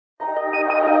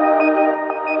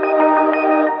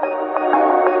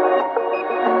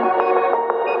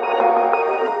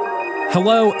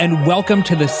Hello, and welcome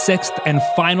to the sixth and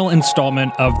final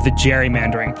installment of the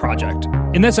Gerrymandering Project.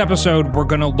 In this episode, we're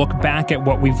going to look back at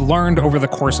what we've learned over the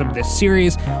course of this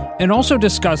series and also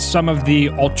discuss some of the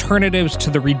alternatives to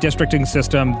the redistricting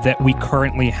system that we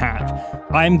currently have.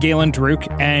 I'm Galen Druk,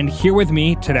 and here with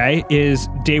me today is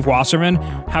Dave Wasserman,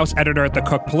 House editor at the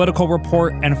Cook Political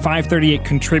Report and 538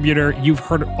 contributor. You've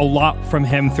heard a lot from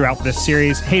him throughout this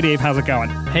series. Hey, Dave, how's it going?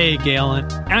 Hey,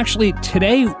 Galen. Actually,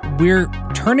 today we're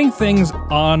turning things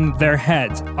on their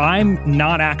heads. I'm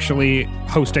not actually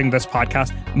hosting this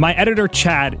podcast. My editor,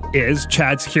 Chad, is.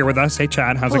 Chad's here with us. Hey,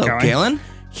 Chad, how's it going? Galen.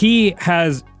 He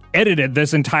has edited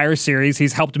this entire series.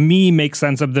 He's helped me make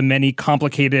sense of the many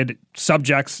complicated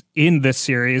subjects in this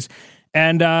series.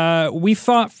 And we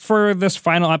thought for this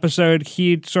final episode,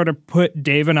 he'd sort of put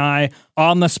Dave and I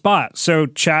on the spot. So,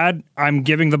 Chad, I'm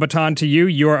giving the baton to you.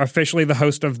 You are officially the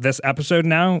host of this episode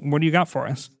now. What do you got for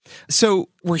us? So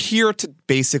we're here to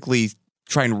basically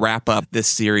try and wrap up this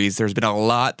series. There's been a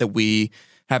lot that we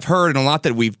have heard and a lot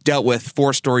that we've dealt with.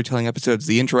 4 storytelling episodes,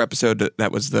 the intro episode,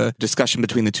 that was the discussion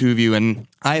between the two of you. And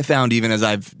I have found, even as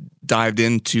I've dived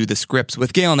into the scripts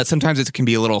with Galen, that sometimes it can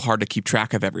be a little hard to keep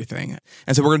track of everything.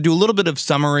 And so we're going to do a little bit of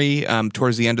summary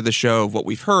towards the end of the show of what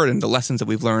we've heard and the lessons that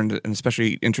we've learned, and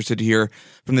especially interested to hear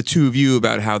from the two of you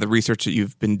about how the research that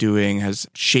you've been doing has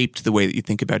shaped the way that you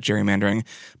think about gerrymandering.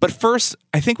 But first,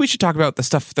 I think we should talk about the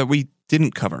stuff that we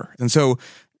didn't cover. And so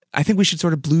I think we should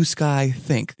sort of blue sky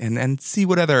think and see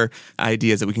what other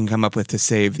ideas that we can come up with to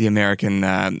save the American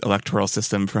electoral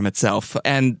system from itself.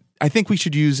 And I think we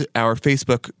should use our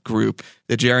Facebook group,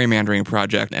 the Gerrymandering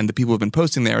Project, and the people who've been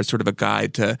posting there as sort of a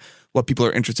guide to what people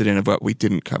are interested in of what we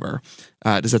didn't cover.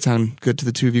 Does that sound good to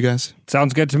the two of you guys?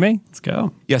 Sounds good to me. Let's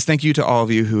go. Yes, thank you to all of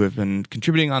you who have been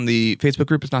contributing on the Facebook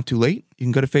group. It's not too late. You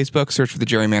can go to Facebook, search for the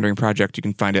Gerrymandering Project. You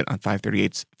can find it on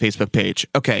 538's Facebook page.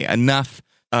 Okay, enough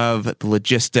of the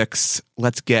logistics.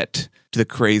 Let's get to the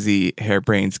crazy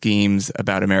harebrained schemes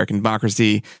about American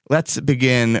democracy. Let's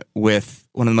begin with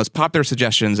one of the most popular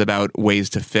suggestions about ways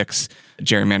to fix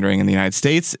gerrymandering in the United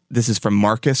States. This is from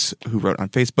Marcus, who wrote on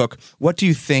Facebook. What do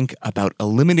you think about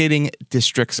eliminating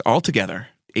districts altogether,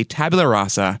 a tabula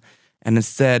rasa, and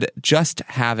instead just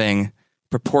having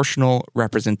proportional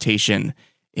representation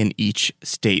in each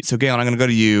state? So, Galen, I'm going to go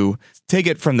to you. Take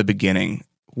it from the beginning.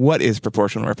 What is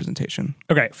proportional representation?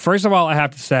 Okay, first of all, I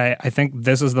have to say, I think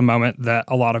this is the moment that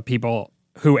a lot of people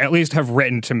who at least have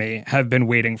written to me have been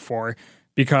waiting for,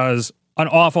 because an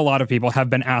awful lot of people have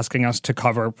been asking us to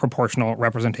cover proportional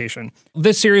representation.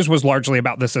 This series was largely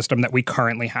about the system that we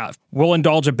currently have. We'll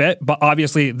indulge a bit, but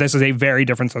obviously this is a very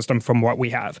different system from what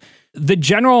we have. The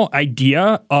general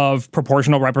idea of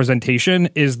proportional representation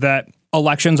is that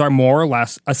elections are more or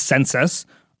less a census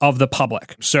of the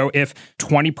public. So if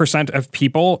 20% of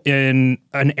people in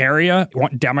an area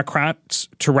want Democrats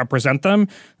to represent them,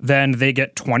 then they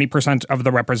get 20% of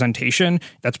the representation.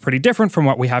 That's pretty different from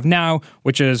what we have now,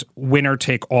 which is winner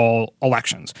take all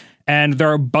elections. And there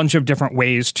are a bunch of different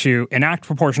ways to enact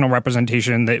proportional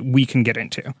representation that we can get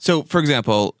into. So, for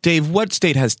example, Dave, what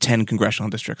state has 10 congressional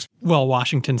districts? Well,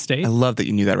 Washington State. I love that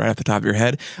you knew that right off the top of your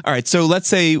head. All right, so let's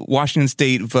say Washington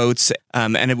State votes,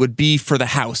 and it would be for the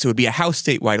House. It would be a House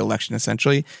statewide election,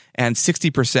 essentially, and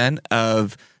 60%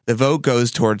 of the vote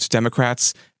goes towards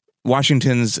Democrats.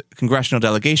 Washington's congressional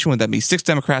delegation would then be 6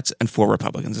 Democrats and 4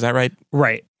 Republicans. Is that right?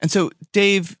 Right. And so,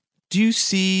 Dave, do you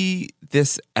see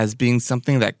this as being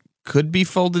something that could be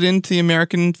folded into the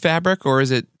American fabric, or is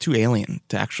it too alien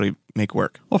to actually make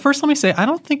work? Well, first, let me say, I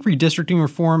don't think redistricting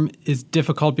reform is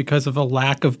difficult because of a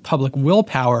lack of public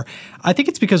willpower. I think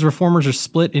it's because reformers are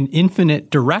split in infinite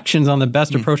directions on the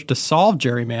best approach to solve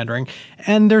gerrymandering.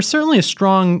 And there's certainly a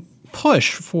strong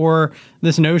push for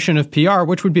this notion of PR,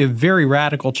 which would be a very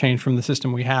radical change from the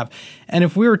system we have. And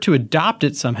if we were to adopt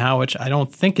it somehow, which I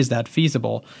don't think is that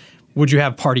feasible, would you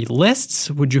have party lists?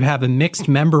 Would you have a mixed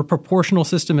member proportional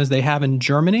system as they have in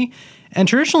Germany? And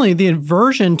traditionally, the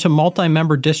aversion to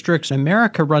multi-member districts in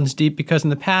America runs deep because in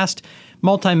the past,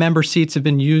 multi-member seats have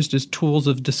been used as tools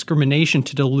of discrimination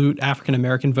to dilute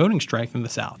African-American voting strength in the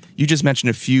South. You just mentioned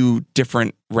a few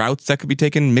different routes that could be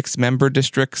taken, mixed member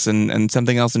districts and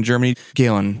something else in Germany.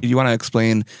 Galen, do you want to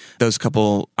explain those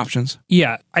couple options?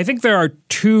 Yeah, I think there are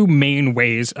 2 main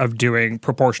ways of doing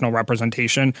proportional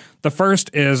representation. The first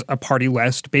is a party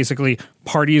list. Basically,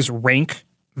 parties rank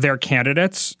their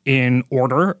candidates in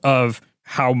order of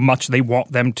how much they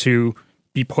want them to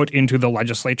be put into the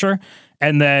legislature.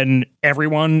 And then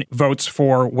everyone votes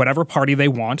for whatever party they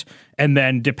want. And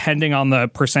then depending on the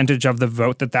percentage of the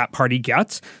vote that that party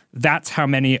gets, that's how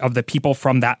many of the people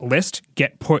from that list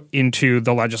get put into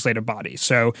the legislative body.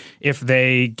 So if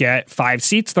they get 5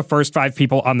 seats, the first 5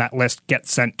 people on that list get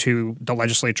sent to the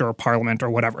legislature or parliament or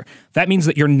whatever. That means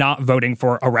that you're not voting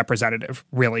for a representative,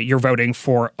 really. You're voting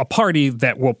for a party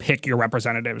that will pick your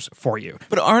representatives for you.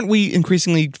 But aren't we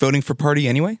increasingly voting for party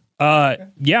anyway?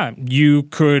 Yeah, you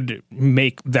could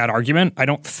make that argument. I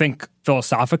don't think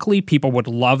philosophically people would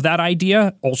love that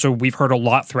idea. Also, we've heard a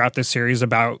lot throughout this series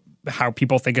about how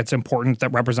people think it's important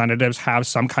that representatives have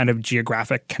some kind of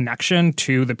geographic connection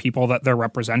to the people that they're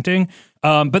representing.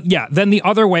 But yeah, then the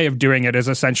other way of doing it is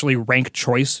essentially ranked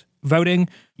choice voting.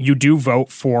 You do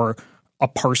vote for a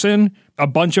person. A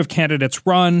bunch of candidates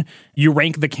run. You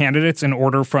rank the candidates in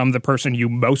order from the person you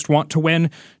most want to win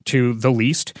to the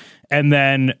least. And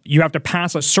then you have to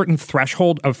pass a certain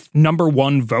threshold of number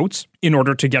 1 votes in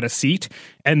order to get a seat.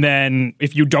 And then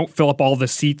if you don't fill up all the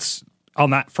seats on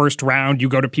that first round, you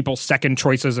go to people's second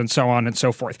choices and so on and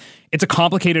so forth. It's a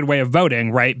complicated way of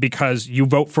voting, right? Because you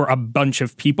vote for a bunch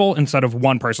of people instead of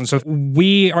one person. So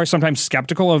we are sometimes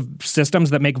skeptical of systems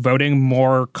that make voting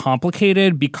more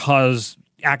complicated because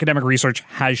academic research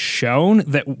has shown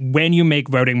that when you make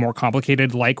voting more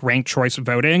complicated, like ranked choice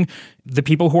voting, the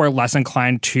people who are less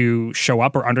inclined to show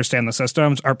up or understand the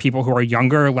systems are people who are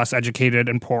younger, less educated,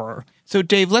 and poorer. So,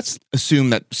 Dave, let's assume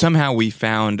that somehow we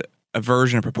found a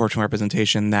version of proportional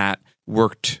representation that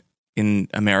worked in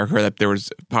America, that there was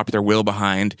popular will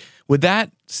behind. Would that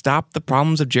stop the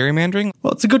problems of gerrymandering?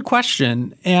 Well, it's a good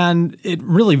question, and it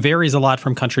really varies a lot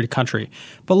from country to country.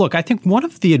 But look, I think one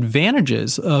of the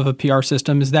advantages of a PR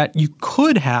system is that you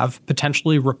could have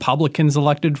potentially Republicans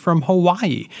elected from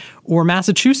Hawaii or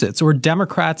Massachusetts or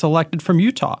Democrats elected from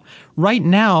Utah. Right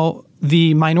now,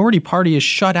 the minority party is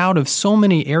shut out of so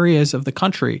many areas of the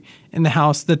country in the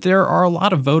House that there are a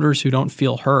lot of voters who don't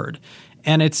feel heard.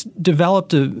 And it's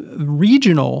developed a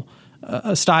regional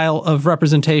style of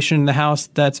representation in the House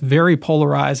that's very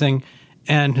polarizing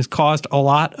and has caused a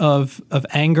lot of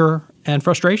anger and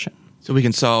frustration. So we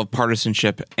can solve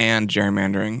partisanship and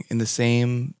gerrymandering in the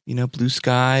same, blue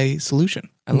sky solution.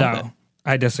 I love it.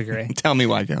 I disagree. Tell me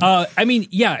why, Joe. I mean,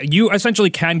 yeah, you essentially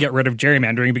can get rid of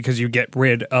gerrymandering because you get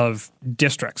rid of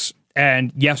districts.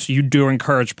 And yes, you do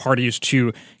encourage parties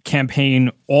to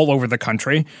campaign all over the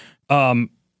country.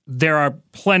 There are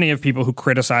plenty of people who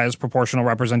criticize proportional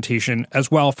representation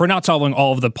as well for not solving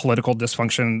all of the political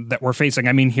dysfunction that we're facing.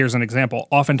 I mean, here's an example.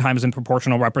 Oftentimes in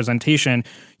proportional representation,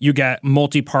 you get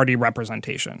multi-party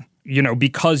representation.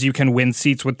 Because you can win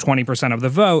seats with 20% of the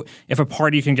vote, if a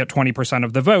party can get 20%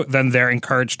 of the vote, then they're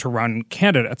encouraged to run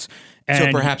candidates.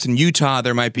 So perhaps in Utah,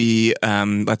 there might be,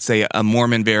 let's say, a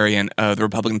Mormon variant of the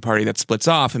Republican Party that splits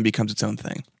off and becomes its own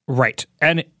thing. Right.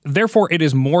 And therefore, it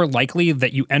is more likely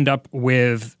that you end up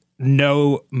with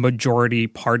no majority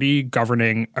party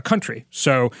governing a country.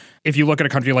 So if you look at a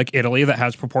country like Italy that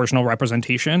has proportional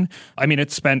representation, I mean,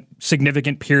 it's spent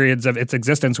significant periods of its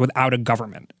existence without a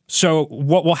government. So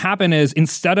what will happen is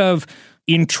instead of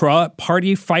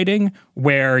intra-party fighting,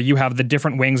 where you have the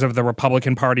different wings of the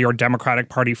Republican Party or Democratic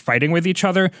Party fighting with each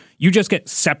other, you just get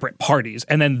separate parties.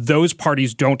 And then those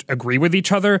parties don't agree with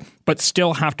each other, but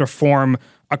still have to form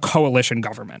a coalition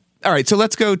government. All right, so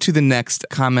let's go to the next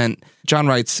comment. John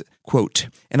writes, quote,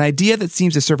 "An idea that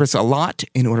seems to surface a lot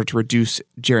in order to reduce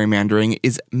gerrymandering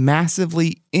is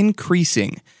massively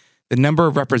increasing the number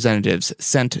of representatives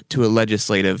sent to a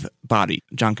legislative body."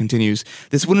 John continues,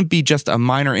 "This wouldn't be just a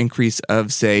minor increase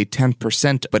of, say,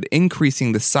 10%, but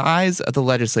increasing the size of the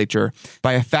legislature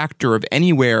by a factor of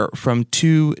anywhere from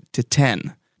 2 to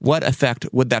 10. What effect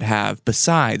would that have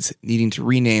besides needing to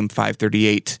rename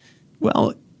 538?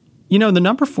 Well, the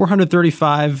number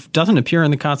 435 doesn't appear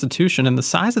in the Constitution, and the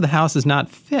size of the House is not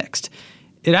fixed.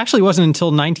 It actually wasn't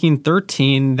until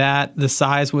 1913 that the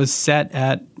size was set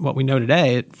at what we know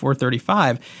today at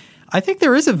 435. I think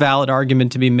there is a valid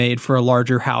argument to be made for a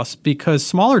larger House because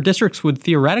smaller districts would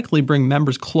theoretically bring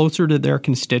members closer to their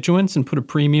constituents and put a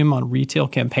premium on retail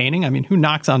campaigning. I mean, who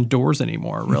knocks on doors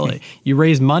anymore, really? You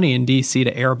raise money in D.C.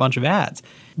 to air a bunch of ads.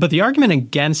 But the argument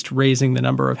against raising the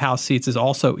number of House seats is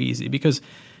also easy because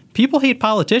people hate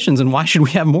politicians, and why should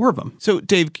we have more of them? So,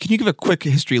 Dave, can you give a quick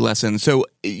history lesson? So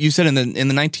you said in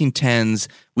the 1910s,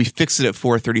 we fixed it at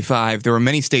 435. There were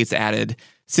many states added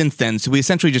since then. So we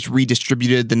essentially just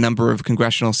redistributed the number of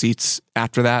congressional seats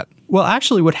after that? Well,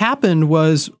 actually, what happened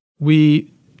was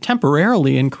we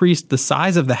temporarily increased the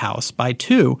size of the House by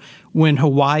 2 when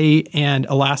Hawaii and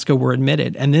Alaska were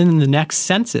admitted. And then in the next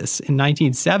census in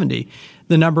 1970,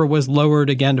 the number was lowered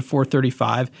again to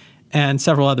 435, and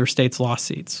several other states lost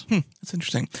seats. That's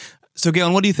interesting. So,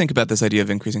 Galen, what do you think about this idea of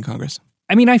increasing Congress?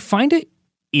 I mean, I find it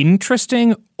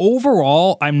interesting.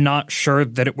 Overall, I'm not sure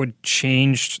that it would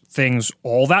change things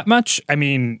all that much. I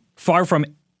mean, far from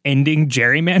ending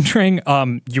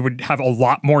gerrymandering, you would have a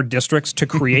lot more districts to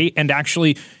create, and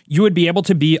actually you would be able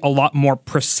to be a lot more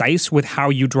precise with how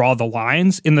you draw the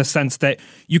lines, in the sense that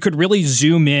you could really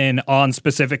zoom in on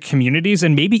specific communities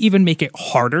and maybe even make it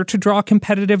harder to draw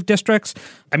competitive districts.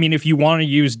 I mean, if you want to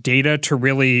use data to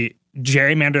really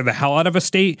gerrymander the hell out of a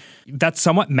state, that's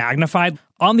somewhat magnified.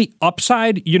 On the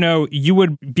upside, you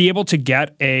would be able to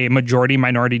get a majority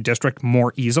minority district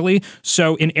more easily.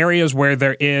 So in areas where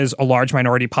there is a large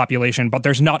minority population, but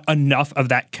there's not enough of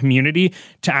that community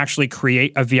to actually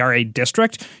create a VRA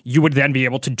district, you would then be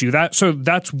able to do that. So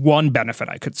that's one benefit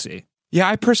I could see. Yeah,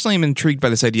 I personally am intrigued by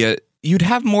this idea. You'd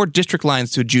have more district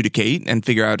lines to adjudicate and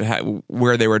figure out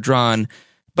where they were drawn,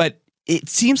 but it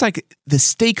seems like the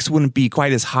stakes wouldn't be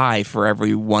quite as high for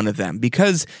every one of them,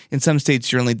 because in some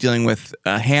states you're only dealing with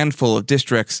a handful of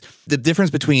districts. The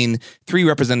difference between 3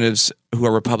 representatives who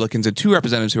are Republicans and 2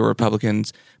 representatives who are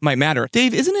Republicans might matter.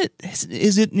 Dave, is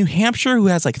it New Hampshire who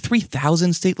has like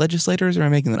 3,000 state legislators, or am I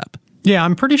making that up? Yeah,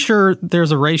 I'm pretty sure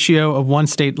there's a ratio of 1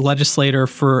 state legislator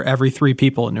for every 3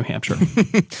 people in New Hampshire.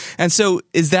 And so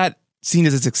is that seen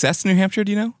as a success in New Hampshire,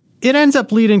 do you know? It ends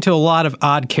up leading to a lot of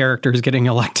odd characters getting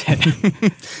elected.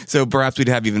 So perhaps we'd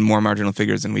have even more marginal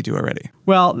figures than we do already.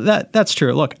 Well, that's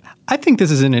true. Look, I think this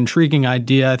is an intriguing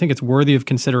idea. I think it's worthy of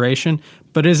consideration.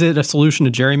 But is it a solution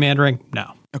to gerrymandering?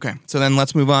 No. Okay, so then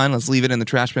let's move on. Let's leave it in the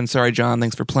trash bin. Sorry, John.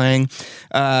 Thanks for playing.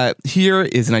 Here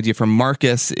is an idea from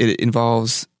Marcus. It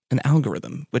involves an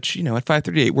algorithm, which, at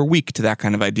 538, we're weak to that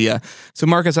kind of idea. So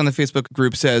Marcus on the Facebook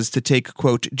group says to take,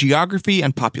 quote, geography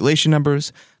and population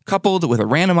numbers coupled with a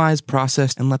randomized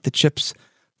process and let the chips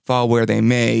fall where they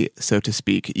may, so to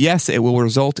speak. Yes, it will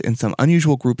result in some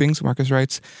unusual groupings, Marcus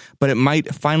writes, but it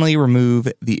might finally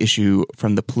remove the issue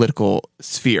from the political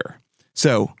sphere.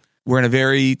 So we're in a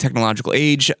very technological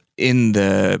age. In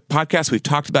the podcast, we've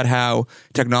talked about how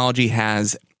technology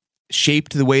has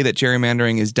shaped the way that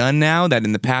gerrymandering is done now, that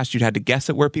in the past you'd had to guess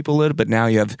at where people live, but now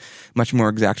you have much more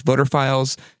exact voter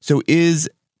files. So is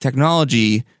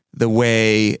technology the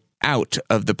way out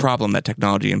of the problem that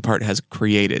technology in part has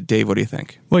created? Dave, what do you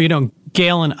think? Well,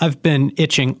 Galen, I've been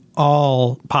itching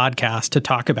all podcasts to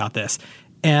talk about this.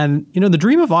 And, the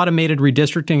dream of automated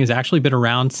redistricting has actually been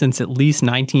around since at least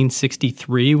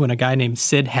 1963, when a guy named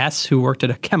Sid Hess, who worked at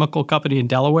a chemical company in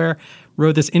Delaware,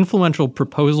 wrote this influential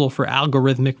proposal for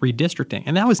algorithmic redistricting.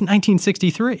 And that was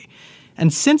 1963.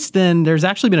 And since then, there's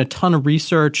actually been a ton of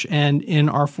research. And in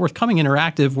our forthcoming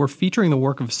interactive, we're featuring the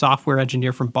work of a software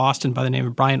engineer from Boston by the name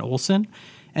of Brian Olson.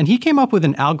 And he came up with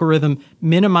an algorithm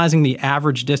minimizing the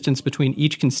average distance between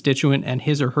each constituent and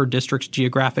his or her district's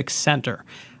geographic center.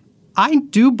 I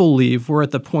do believe we're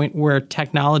at the point where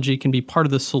technology can be part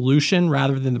of the solution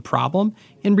rather than the problem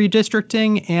in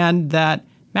redistricting, and that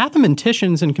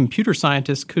mathematicians and computer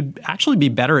scientists could actually be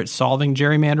better at solving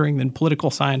gerrymandering than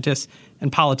political scientists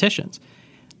and politicians.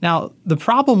 Now, the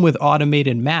problem with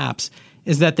automated maps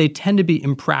is that they tend to be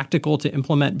impractical to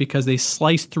implement because they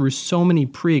slice through so many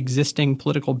pre-existing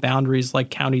political boundaries like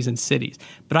counties and cities.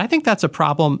 But I think that's a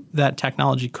problem that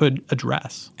technology could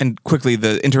address. And quickly,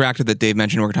 the interactive that Dave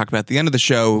mentioned, we're going to talk about at the end of the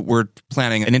show. We're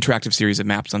planning an interactive series of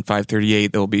maps on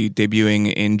 538 that will be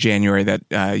debuting in January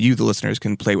that you, the listeners,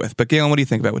 can play with. But Galen, what do you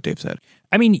think about what Dave said?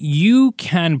 I mean, you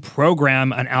can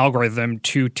program an algorithm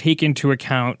to take into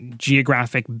account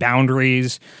geographic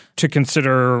boundaries, to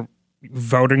consider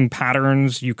voting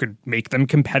patterns. You could make them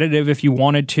competitive if you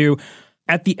wanted to.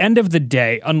 At the end of the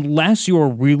day, unless you're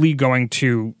really going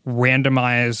to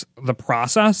randomize the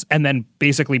process and then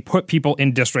basically put people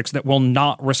in districts that will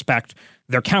not respect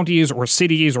their counties or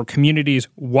cities or communities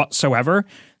whatsoever,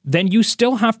 then you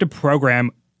still have to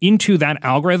program into that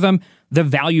algorithm the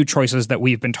value choices that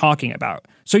we've been talking about.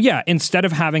 So yeah, instead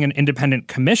of having an independent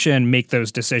commission make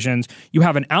those decisions, you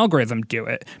have an algorithm do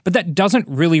it. But that doesn't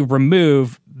really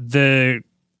remove the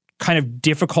kind of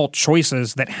difficult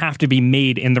choices that have to be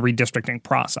made in the redistricting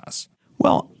process.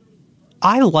 Well,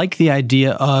 I like the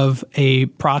idea of a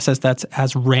process that's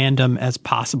as random as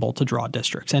possible to draw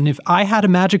districts. And if I had a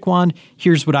magic wand,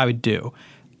 here's what I would do.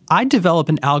 I'd develop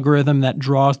an algorithm that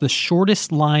draws the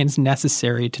shortest lines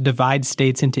necessary to divide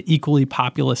states into equally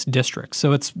populous districts.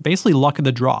 So it's basically luck of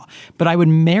the draw. But I would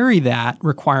marry that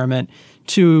requirement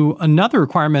to another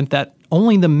requirement that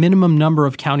only the minimum number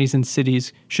of counties and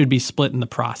cities should be split in the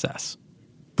process.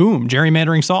 Boom,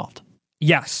 gerrymandering solved.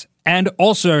 Yes. And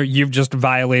also, you've just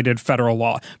violated federal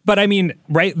law. But I mean,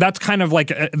 right, that's kind of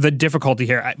like the difficulty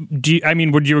here.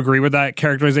 Would you agree with that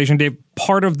characterization, Dave?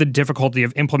 Part of the difficulty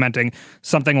of implementing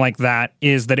something like that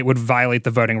is that it would violate the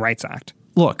Voting Rights Act.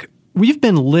 Look, we've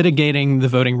been litigating the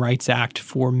Voting Rights Act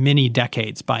for many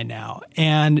decades by now,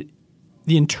 and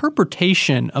the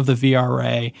interpretation of the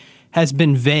VRA has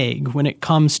been vague when it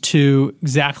comes to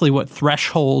exactly what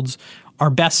thresholds are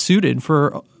best suited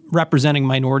for representing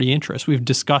minority interests. We've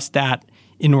discussed that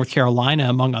in North Carolina,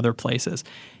 among other places.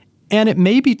 And it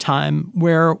may be time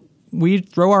where we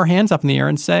throw our hands up in the air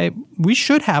and say, we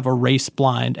should have a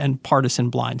race-blind and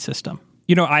partisan-blind system.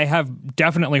 You know, I have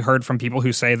definitely heard from people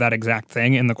who say that exact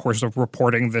thing in the course of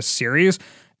reporting this series.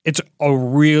 It's a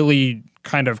really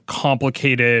kind of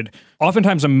complicated,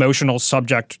 oftentimes emotional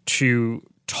subject to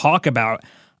talk about.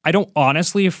 I don't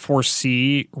honestly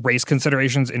foresee race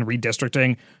considerations in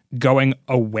redistricting going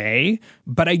away,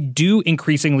 but I do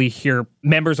increasingly hear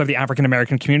members of the African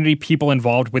American community, people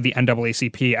involved with the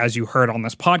NAACP, as you heard on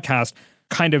this podcast,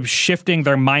 kind of shifting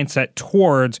their mindset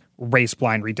towards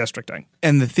race-blind redistricting.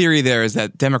 And the theory there is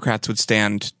that Democrats would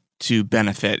stand to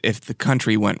benefit if the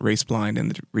country went race-blind in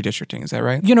the redistricting. Is that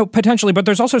right? You know, potentially, but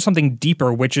there's also something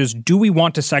deeper, which is, do we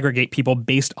want to segregate people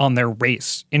based on their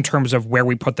race in terms of where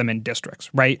we put them in districts,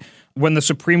 right? When the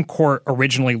Supreme Court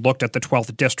originally looked at the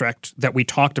 12th district that we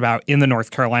talked about in the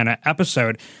North Carolina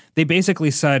episode, they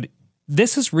basically said,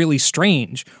 this is really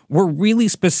strange. We're really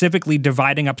specifically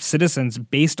dividing up citizens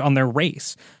based on their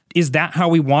race. Is that how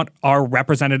we want our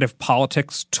representative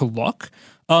politics to look?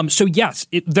 So yes,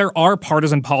 there are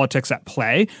partisan politics at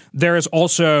play. There is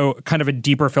also kind of a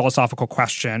deeper philosophical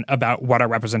question about what our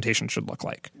representation should look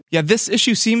like. Yeah, this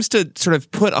issue seems to sort of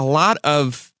put a lot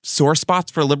of sore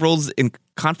spots for liberals in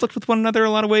conflict with one another in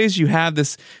a lot of ways. You have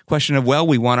this question of, well,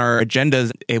 we want our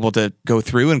agendas able to go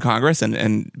through in Congress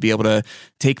and be able to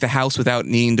take the House without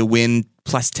needing to win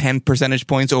plus 10 percentage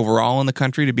points overall in the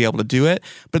country to be able to do it.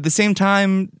 But at the same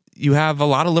time, you have a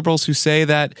lot of liberals who say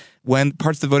that when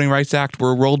parts of the Voting Rights Act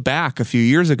were rolled back a few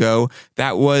years ago,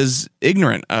 that was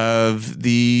ignorant of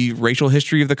the racial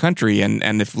history of the country.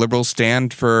 And if liberals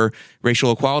stand for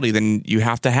racial equality, then you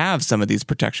have to have some of these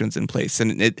protections in place.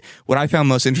 And what I found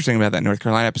most interesting about that North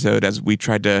Carolina episode, as we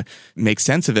tried to make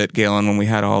sense of it, Galen, when we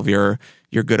had all of your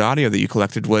good audio that you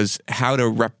collected, was how to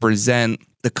represent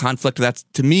the conflict that,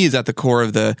 to me, is at the core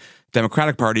of the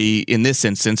Democratic Party in this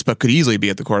instance, but could easily be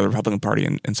at the core of the Republican Party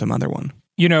in some other one.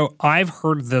 You know, I've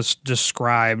heard this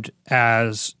described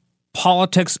as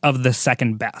politics of the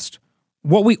second best.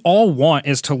 What we all want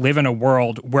is to live in a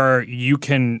world where you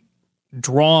can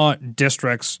draw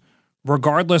districts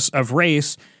regardless of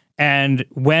race, and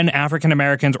when African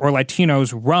Americans or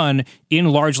Latinos run in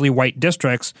largely white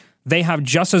districts, they have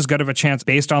just as good of a chance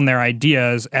based on their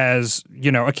ideas as,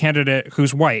 you know, a candidate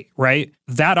who's white, right?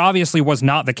 That obviously was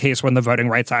not the case when the Voting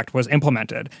Rights Act was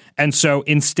implemented. And so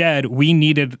instead, we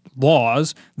needed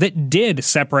laws that did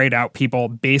separate out people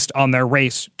based on their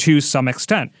race to some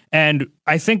extent. And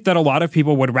I think that a lot of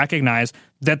people would recognize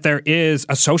that there is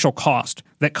a social cost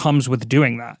that comes with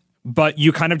doing that. But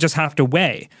you kind of just have to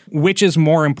weigh which is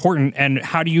more important and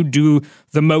how do you do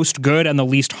the most good and the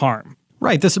least harm.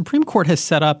 Right. The Supreme Court has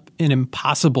set up an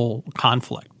impossible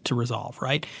conflict to resolve,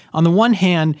 right? On the one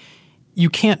hand, you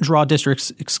can't draw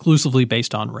districts exclusively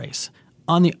based on race.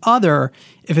 On the other,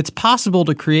 if it's possible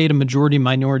to create a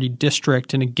majority-minority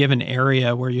district in a given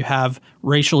area where you have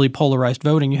racially polarized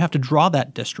voting, you have to draw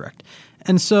that district.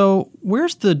 And so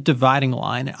where's the dividing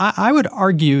line? I would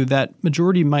argue that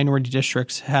majority-minority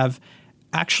districts have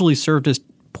actually served as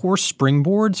poor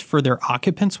springboards for their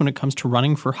occupants when it comes to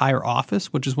running for higher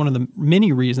office, which is one of the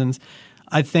many reasons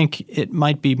I think it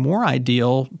might be more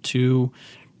ideal to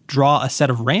draw a set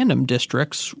of random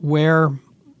districts where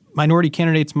minority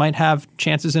candidates might have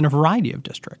chances in a variety of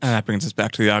districts. And that brings us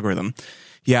back to the algorithm.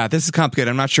 Yeah, this is complicated.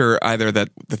 I'm not sure either that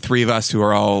the three of us who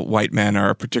are all white men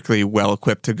are particularly well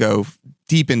equipped to go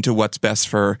deep into what's best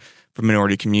for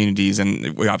minority communities.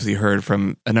 And we obviously heard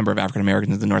from a number of African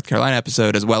Americans in the North Carolina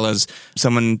episode, as well as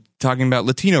someone talking about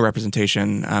Latino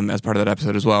representation as part of that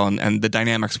episode as well. And the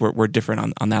dynamics were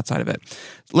different on that side of it.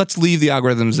 Let's leave the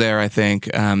algorithms there, I think,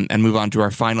 and move on to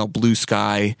our final blue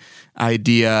sky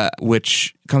idea,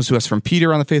 which comes to us from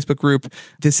Peter on the Facebook group.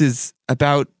 This is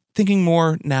about thinking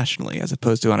more nationally as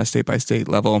opposed to on a state-by-state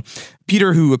level.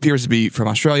 Peter, who appears to be from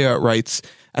Australia, writes,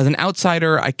 as an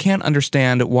outsider, I can't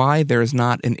understand why there is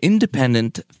not an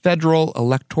independent federal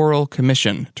electoral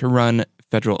commission to run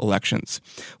federal elections.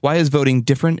 Why is voting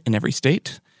different in every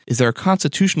state? is there a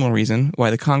constitutional reason why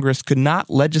the Congress could not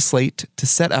legislate to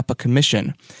set up a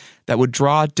commission that would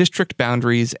draw district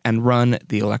boundaries and run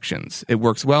the elections? It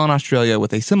works well in Australia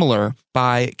with a similar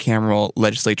bicameral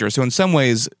legislature. So in some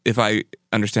ways, if I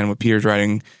understand what Peter's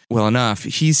writing well enough,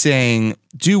 he's saying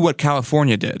do what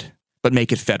California did, but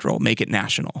make it federal, make it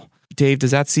national. Dave,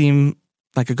 does that seem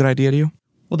like a good idea to you?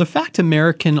 Well, the fact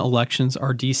American elections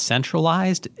are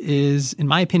decentralized is, in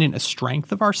my opinion, a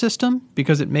strength of our system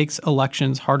because it makes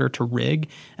elections harder to rig.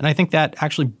 And I think that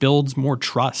actually builds more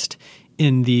trust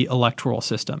in the electoral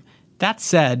system. That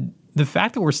said, the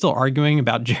fact that we're still arguing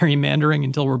about gerrymandering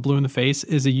until we're blue in the face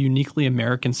is a uniquely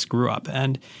American screw-up.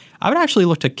 And I would actually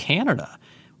look to Canada,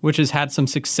 which has had some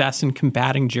success in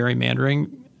combating gerrymandering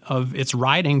of its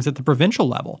ridings at the provincial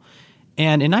level.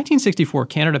 And in 1964,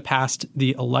 Canada passed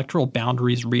the Electoral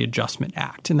Boundaries Readjustment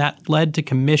Act, and that led to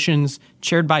commissions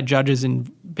chaired by judges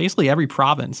in basically every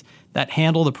province that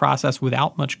handle the process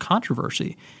without much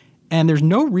controversy. And there's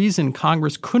no reason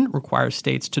Congress couldn't require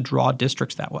states to draw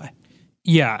districts that way.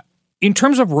 Yeah. In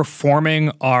terms of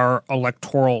reforming our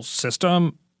electoral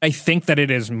system, I think that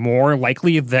it is more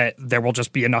likely that there will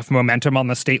just be enough momentum on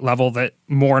the state level that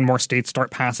more and more states start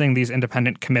passing these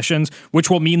independent commissions, which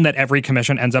will mean that every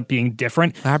commission ends up being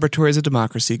different. Laboratories of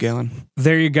democracy, Galen.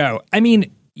 There you go. I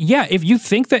mean, yeah, if you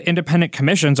think that independent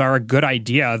commissions are a good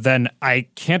idea, then I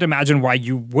can't imagine why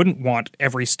you wouldn't want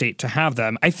every state to have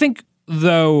them. I think,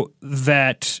 though,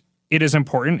 that it is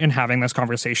important in having this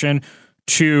conversation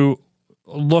to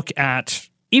look at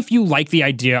if you like the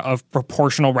idea of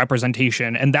proportional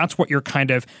representation, and that's what you're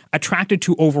kind of attracted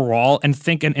to overall and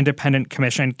think an independent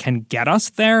commission can get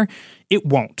us there, it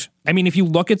won't. I mean, if you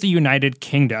look at the United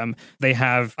Kingdom, they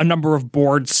have a number of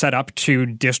boards set up to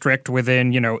district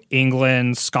within,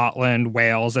 England, Scotland,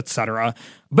 Wales, etc.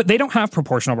 But they don't have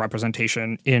proportional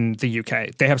representation in the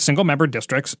UK. They have single-member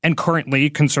districts, and currently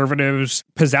Conservatives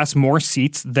possess more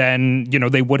seats than,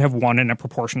 they would have won in a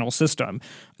proportional system.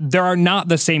 There are not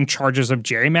the same charges of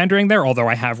gerrymandering there, although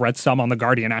I have read some on The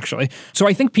Guardian, actually. So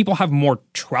I think people have more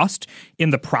trust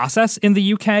in the process in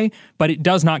the UK, but it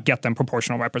does not get them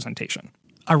proportional representation.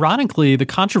 Ironically, the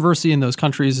controversy in those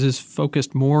countries is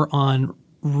focused more on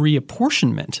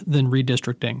reapportionment than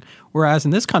redistricting, whereas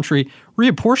in this country,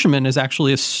 reapportionment is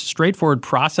actually a straightforward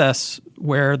process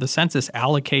where the census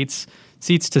allocates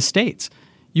seats to states.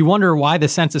 You wonder why the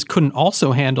census couldn't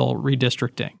also handle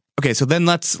redistricting. Okay, so then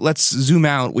let's zoom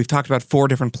out. We've talked about 4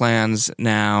 different plans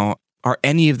now. Are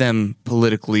any of them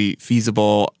politically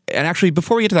feasible? And actually,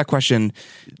 before we get to that question,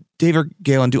 Dave or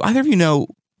Galen, do either of you know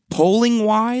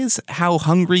polling-wise how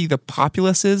hungry the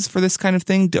populace is for this kind of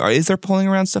thing? Is there polling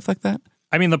around stuff like that?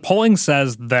 I mean, the polling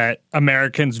says that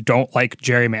Americans don't like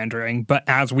gerrymandering, but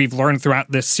as we've learned throughout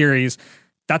this series,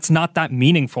 that's not that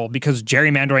meaningful because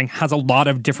gerrymandering has a lot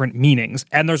of different meanings.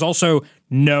 And there's also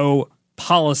no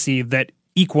policy that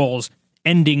equals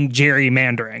ending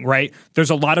gerrymandering, right? There's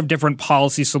a lot of different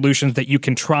policy solutions that you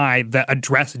can try that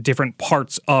address different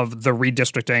parts of the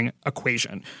redistricting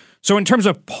equation. So in terms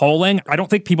of polling, I don't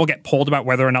think people get polled about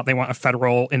whether or not they want a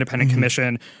federal independent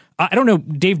commission. I don't know,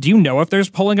 Dave, do you know if there's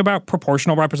polling about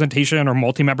proportional representation or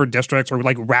multi-member districts or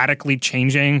like radically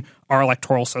changing our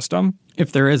electoral system?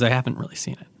 If there is, I haven't really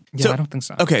seen it. Yeah, I don't think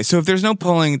so. Okay, so if there's no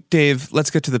polling, Dave, let's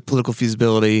get to the political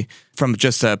feasibility from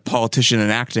just a politician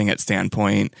enacting it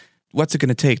standpoint. What's it going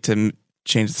to take to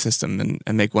change the system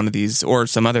and make one of these or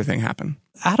some other thing happen?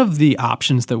 Out of the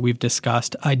options that we've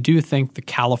discussed, I do think the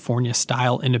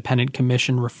California-style independent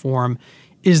commission reform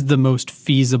is the most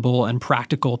feasible and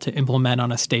practical to implement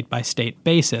on a state-by-state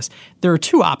basis. There are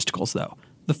 2 obstacles, though.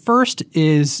 The first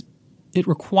is it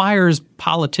requires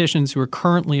politicians who are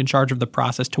currently in charge of the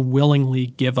process to willingly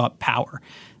give up power.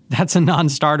 That's a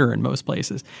non-starter in most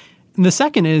places. And the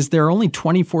second is there are only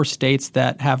 24 states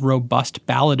that have robust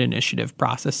ballot initiative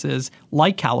processes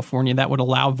like California that would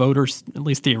allow voters, at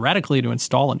least theoretically, to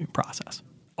install a new process.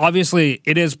 Obviously,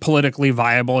 it is politically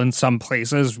viable in some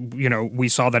places. We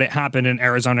saw that it happened in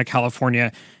Arizona,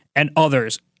 California, and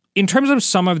others. In terms of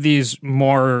some of these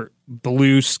more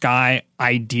blue sky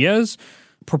ideas,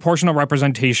 proportional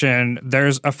representation,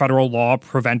 there's a federal law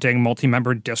preventing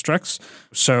multi-member districts.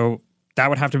 So that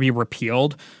would have to be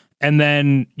repealed. And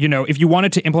then, if you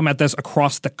wanted to implement this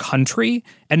across the country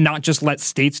and not just let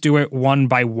states do it one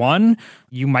by one,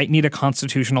 you might need a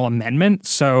constitutional amendment.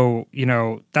 So,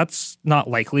 that's not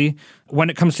likely.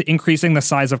 When it comes to increasing the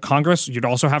size of Congress, you'd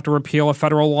also have to repeal a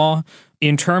federal law.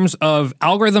 In terms of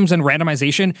algorithms and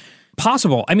randomization,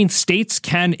 possible. I mean, states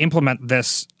can implement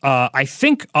this, I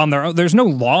think, on their own. There's no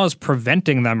laws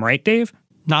preventing them, right, Dave?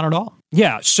 Not at all.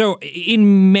 Yeah. So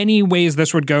in many ways,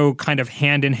 this would go kind of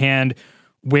hand in hand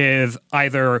with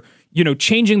either,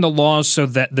 changing the laws so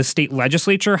that the state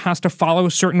legislature has to follow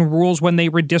certain rules when they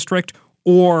redistrict,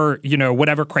 or,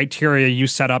 whatever criteria you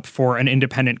set up for an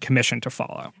independent commission to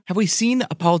follow. Have we seen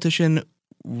a politician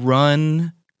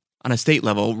run on a state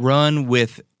level, run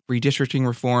with redistricting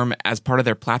reform as part of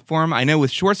their platform? I know with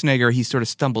Schwarzenegger, he sort of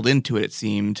stumbled into it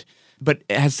seemed. But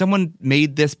has someone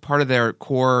made this part of their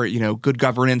core, good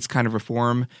governance kind of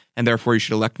reform, and therefore you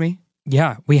should elect me?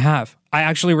 Yeah, we have. I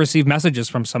actually received messages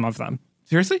from some of them.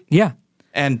 Seriously? Yeah.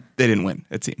 And they didn't win,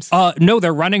 it seems. No,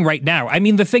 they're running right now. I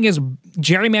mean, the thing is,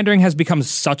 gerrymandering has become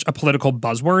such a political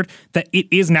buzzword that it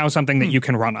is now something that you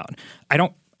can run on. I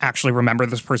don't actually remember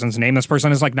this person's name. This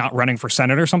person is not running for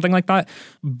Senate or something like that.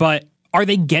 But are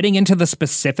they getting into the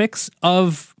specifics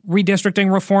of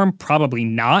redistricting reform? Probably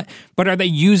not. But are they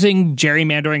using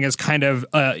gerrymandering as kind of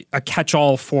a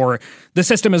catch-all for the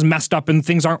system is messed up and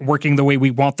things aren't working the way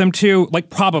we want them to?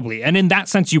 Probably. And in that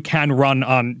sense, you can run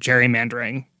on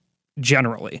gerrymandering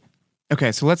generally.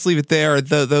 Okay, so let's leave it there.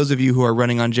 Those of you who are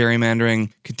running on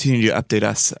gerrymandering, continue to update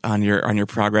us on your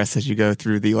progress as you go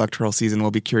through the electoral season.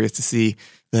 We'll be curious to see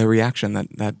the reaction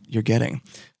that you're getting.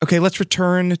 Okay, let's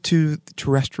return to the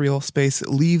terrestrial space,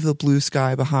 leave the blue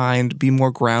sky behind, be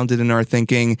more grounded in our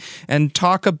thinking, and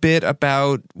talk a bit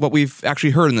about what we've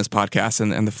actually heard in this podcast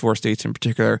and the 4 states in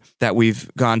particular that we've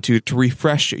gone to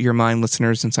refresh your mind,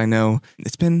 listeners, since I know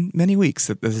it's been many weeks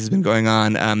that this has been going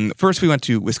on. First, we went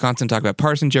to Wisconsin to talk about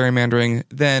partisan gerrymandering.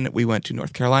 Then we went to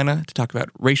North Carolina to talk about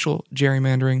racial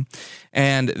gerrymandering.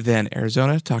 And then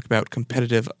Arizona to talk about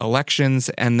competitive elections.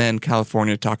 And then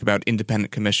California to talk about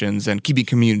independent commissions and keeping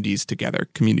communities together,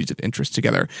 communities of interest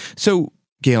together. So,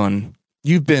 Galen,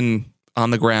 you've been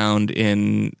on the ground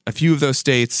in a few of those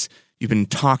states. You've been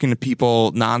talking to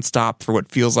people nonstop for what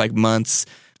feels like months.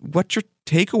 What's your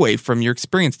takeaway from your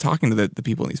experience talking to the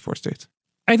people in these 4 states?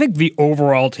 I think the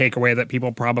overall takeaway that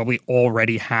people probably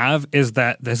already have is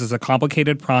that this is a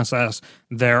complicated process.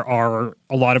 There are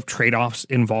a lot of trade-offs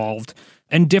involved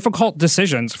and difficult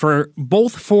decisions for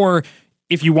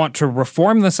if you want to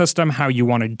reform the system, how you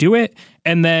want to do it,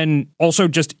 and then also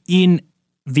just in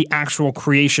the actual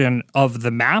creation of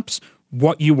the maps,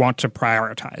 what you want to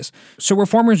prioritize. So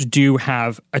reformers do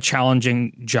have a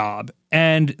challenging job,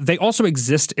 and they also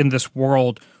exist in this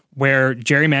world where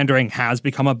gerrymandering has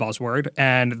become a buzzword,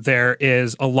 and there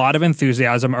is a lot of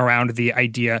enthusiasm around the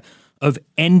idea of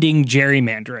ending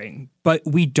gerrymandering. But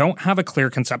we don't have a clear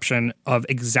conception of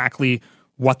exactly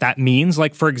what that means.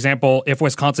 For example, if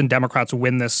Wisconsin Democrats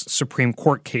win this Supreme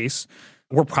Court case,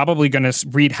 we're probably going to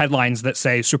read headlines that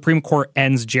say Supreme Court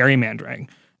ends gerrymandering.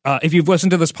 If you've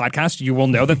listened to this podcast, you will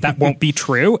know that won't be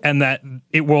true, and that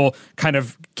it will kind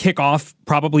of kick off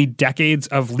probably decades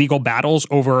of legal battles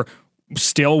over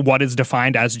still what is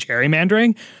defined as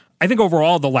gerrymandering. I think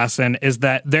overall the lesson is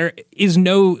that there is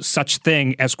no such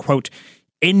thing as, quote,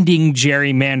 ending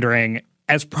gerrymandering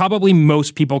as probably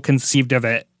most people conceived of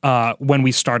it when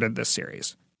we started this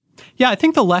series. Yeah, I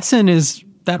think the lesson is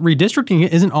that redistricting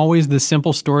isn't always the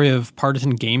simple story of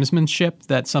partisan gamesmanship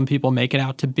that some people make it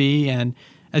out to be. And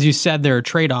as you said, there are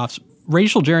trade-offs.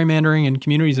 Racial gerrymandering and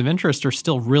communities of interest are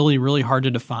still really, really hard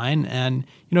to define. And,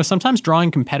 sometimes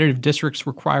drawing competitive districts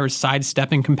requires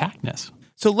sidestepping compactness.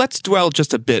 So let's dwell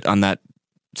just a bit on that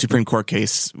Supreme Court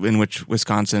case in which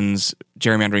Wisconsin's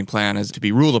gerrymandering plan is to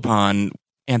be ruled upon.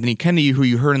 Anthony Kennedy, who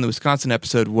you heard in the Wisconsin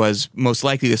episode, was most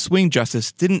likely the swing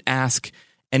justice, didn't ask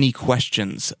any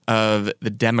questions of the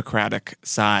Democratic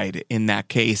side in that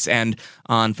case. And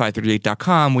on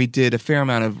 538.com, we did a fair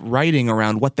amount of writing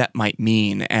around what that might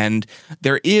mean. And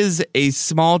there is a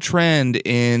small trend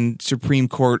in Supreme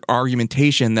Court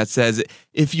argumentation that says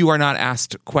if you are not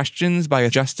asked questions by a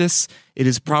justice, it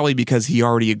is probably because he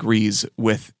already agrees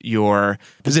with your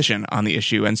position on the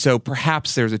issue. And so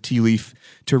perhaps there's a tea leaf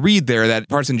to read there that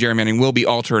partisan gerrymandering will be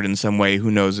altered in some way,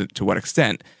 who knows to what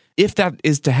extent. If that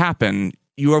is to happen,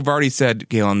 you have already said,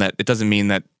 Galen, that it doesn't mean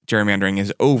that gerrymandering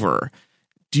is over.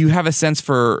 Do you have a sense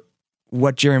for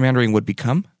what gerrymandering would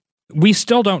become? We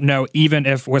still don't know, even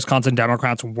if Wisconsin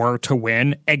Democrats were to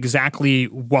win, exactly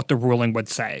what the ruling would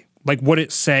say. Would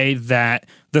it say that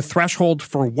the threshold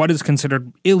for what is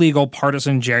considered illegal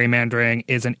partisan gerrymandering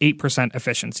is an 8%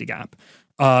 efficiency gap?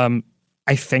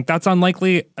 I think that's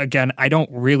unlikely. Again, I don't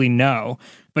really know.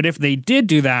 But if they did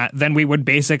do that, then we would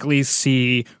basically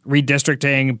see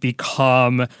redistricting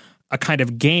become a kind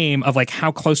of game of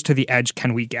how close to the edge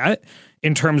can we get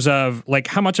in terms of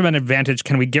how much of an advantage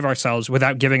can we give ourselves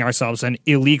without giving ourselves an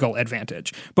illegal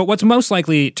advantage. But what's most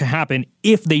likely to happen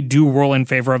if they do rule in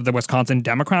favor of the Wisconsin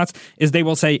Democrats is they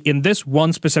will say, in this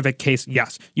one specific case,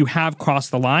 yes, you have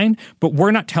crossed the line, but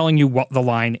we're not telling you what the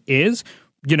line is.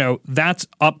 that's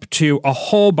up to a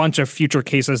whole bunch of future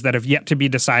cases that have yet to be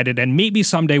decided, and maybe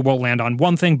someday we'll land on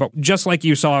one thing. But just like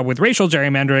you saw with racial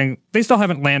gerrymandering, they still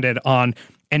haven't landed on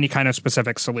any kind of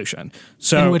specific solution.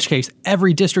 So, in which case,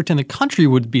 every district in the country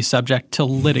would be subject to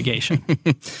litigation.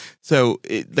 So,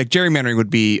 gerrymandering would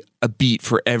be a beat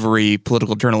for every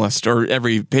political journalist or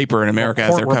every paper in America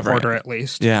as they're covering reporter, it. At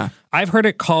least. Yeah. I've heard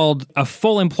it called a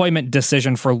full employment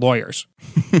decision for lawyers.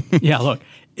 Yeah, look,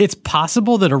 it's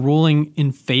possible that a ruling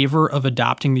in favor of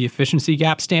adopting the efficiency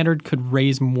gap standard could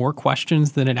raise more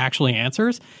questions than it actually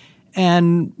answers.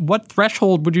 And what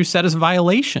threshold would you set as a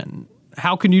violation?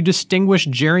 How can you distinguish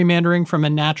gerrymandering from a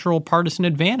natural partisan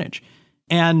advantage?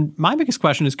 And my biggest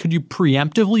question is, could you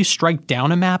preemptively strike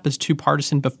down a map as too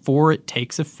partisan before it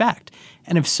takes effect?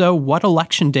 And if so, what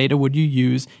election data would you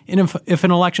use if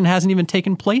an election hasn't even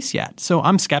taken place yet? So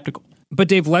I'm skeptical. But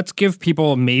Dave, let's give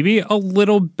people maybe a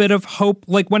little bit of hope.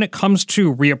 Like when it comes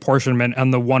to reapportionment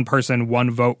and the one person, one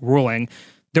vote ruling,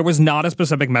 there was not a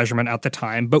specific measurement at the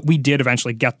time, but we did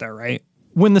eventually get there, right?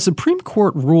 When the Supreme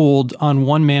Court ruled on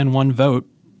one man, one vote,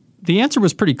 the answer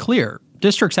was pretty clear.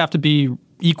 Districts have to be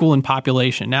equal in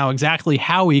population. Now, exactly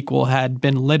how equal had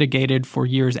been litigated for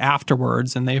years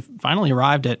afterwards, and they finally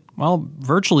arrived at,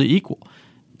 virtually equal.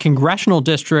 Congressional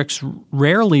districts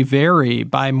rarely vary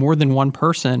by more than one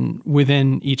person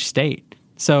within each state,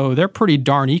 so they're pretty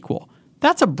darn equal.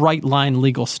 That's a bright line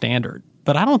legal standard,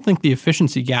 but I don't think the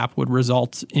efficiency gap would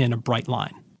result in a bright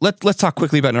line. Let's talk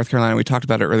quickly about North Carolina. We talked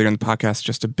about it earlier in the podcast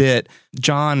just a bit.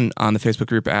 John on the Facebook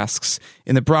group asks,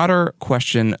 in the broader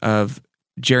question of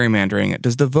gerrymandering,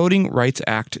 does the Voting Rights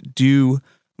Act do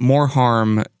more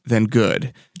harm than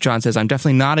good? John says, I'm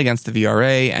definitely not against the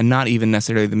VRA and not even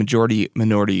necessarily the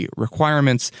majority-minority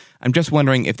requirements. I'm just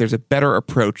wondering if there's a better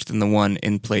approach than the one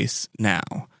in place now.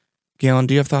 Galen,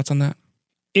 do you have thoughts on that?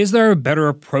 Is there a better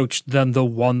approach than the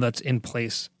one that's in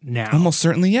place now? Almost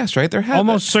certainly yes, right? There have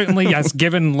Almost certainly yes,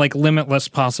 given limitless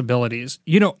possibilities.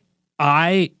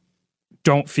 I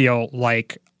don't feel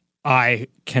like I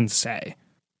can say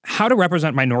how to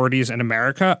represent minorities in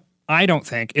America. I don't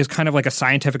think is kind of like a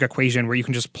scientific equation where you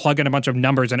can just plug in a bunch of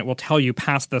numbers and it will tell you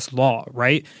pass this law,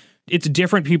 right? It's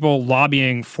different people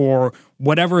lobbying for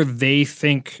whatever they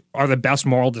think are the best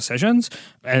moral decisions,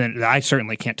 and I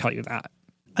certainly can't tell you that.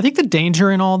 I think the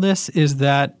danger in all this is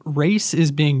that race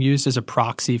is being used as a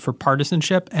proxy for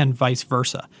partisanship and vice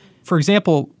versa. For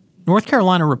example, North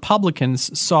Carolina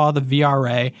Republicans saw the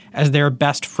VRA as their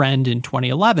best friend in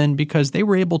 2011 because they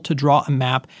were able to draw a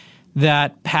map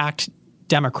that packed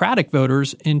Democratic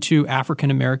voters into African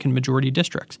American majority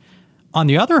districts. On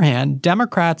the other hand,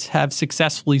 Democrats have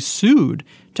successfully sued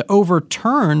to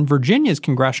overturn Virginia's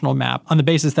congressional map on the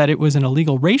basis that it was an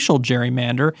illegal racial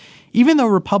gerrymander, even though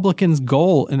Republicans'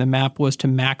 goal in the map was to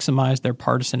maximize their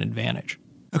partisan advantage.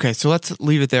 Okay, so let's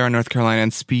leave it there on North Carolina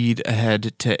and speed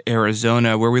ahead to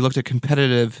Arizona, where we looked at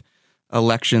competitive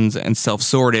elections and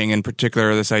self-sorting, in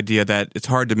particular this idea that it's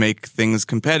hard to make things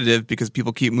competitive because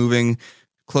people keep moving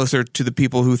closer to the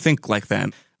people who think like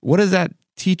them. What does that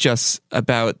teach us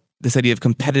about this idea of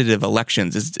competitive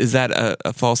elections? Is that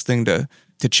a false thing to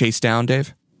chase down,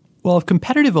 Dave? Well, if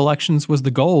competitive elections was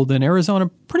the goal, then Arizona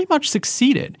pretty much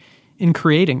succeeded in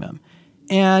creating them.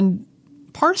 And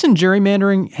partisan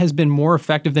gerrymandering has been more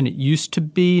effective than it used to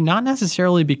be, not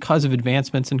necessarily because of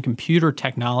advancements in computer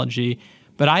technology,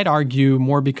 but I'd argue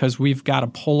more because we've got a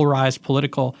polarized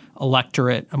political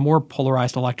electorate, a more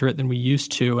polarized electorate than we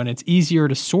used to, and it's easier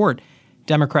to sort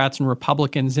Democrats and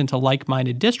Republicans into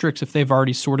like-minded districts if they've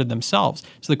already sorted themselves.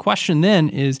 So the question then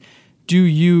is, do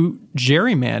you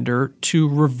gerrymander to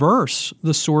reverse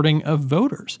the sorting of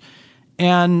voters?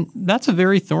 And that's a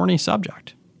very thorny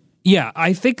subject. Yeah,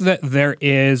 I think that there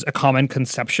is a common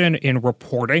conception in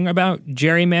reporting about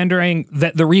gerrymandering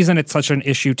that the reason it's such an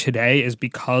issue today is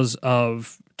because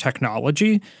of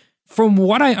technology. From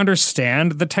what I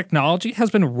understand, the technology has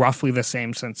been roughly the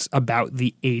same since about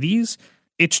the 80s.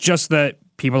 It's just that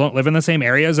people don't live in the same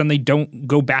areas and they don't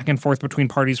go back and forth between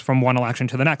parties from one election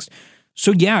to the next.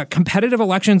 So yeah, competitive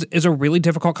elections is a really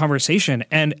difficult conversation.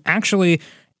 And actually,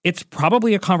 it's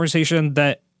probably a conversation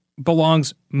that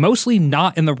belongs mostly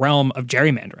not in the realm of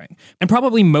gerrymandering and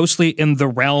probably mostly in the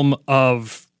realm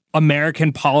of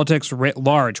American politics writ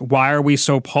large. Why are we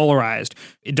so polarized?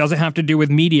 It doesn't have to do with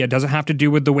media. It doesn't have to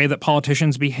do with the way that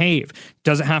politicians behave. It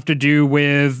doesn't have to do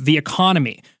with the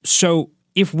economy. So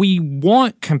if we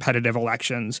want competitive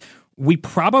elections, we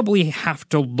probably have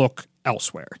to look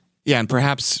elsewhere. Yeah, and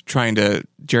perhaps trying to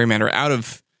gerrymander out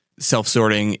of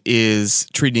self-sorting is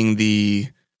treating the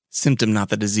symptom, not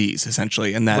the disease,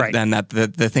 essentially. And that Right. then that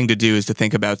the thing to do is to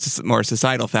think about more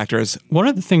societal factors. One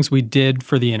of the things we did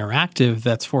for the interactive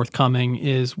that's forthcoming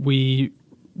is we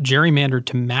gerrymandered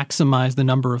to maximize the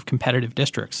number of competitive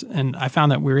districts. And I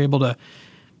found that we were able to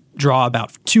draw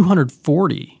about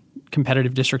 240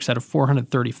 competitive districts out of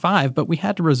 435, but we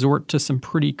had to resort to some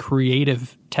pretty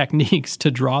creative techniques to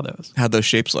draw those. How'd those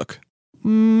shapes look?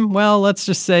 Well, let's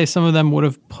just say some of them would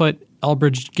have put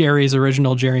Elbridge Gerry's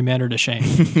original gerrymander to shame.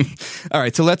 All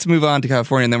right, so let's move on to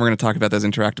California, and then we're going to talk about those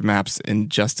interactive maps in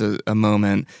just a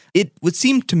moment. It would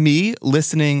seem to me,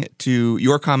 listening to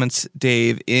your comments,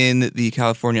 Dave, in the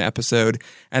California episode,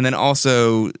 and then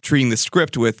also treating the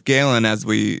script with Galen as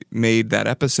we made that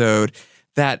episode,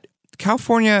 that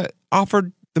California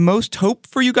offered the most hope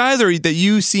for you guys, or that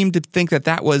you seem to think that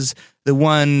that was the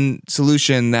one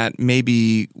solution that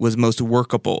maybe was most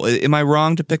workable. Am I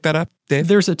wrong to pick that up, Dave?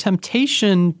 There's a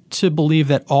temptation to believe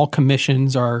that all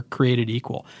commissions are created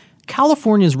equal.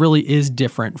 California's really is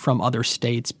different from other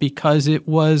states because it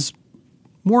was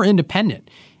more independent.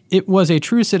 It was a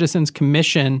true citizens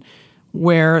commission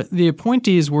where the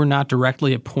appointees were not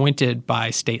directly appointed by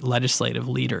state legislative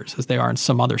leaders as they are in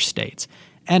some other states.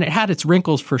 And it had its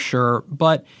wrinkles for sure,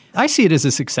 but I see it as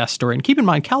a success story. And keep in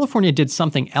mind, California did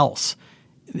something else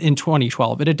in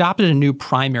 2012. It adopted a new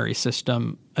primary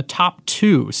system, a top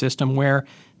two system where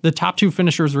the top two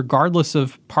finishers, regardless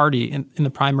of party in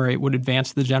the primary, would advance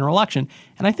to the general election.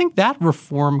 And I think that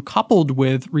reform, coupled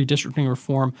with redistricting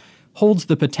reform, holds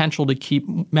the potential to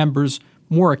keep members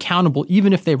more accountable,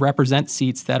 even if they represent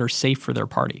seats that are safe for their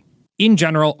party. In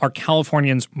general, are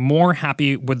Californians more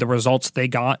happy with the results they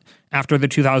got after the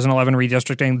 2011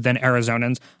 redistricting than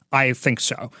Arizonans? I think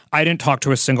so. I didn't talk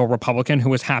to a single Republican who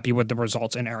was happy with the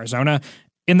results in Arizona.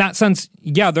 In that sense,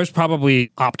 yeah, there's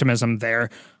probably optimism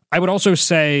there. I would also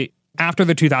say after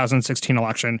the 2016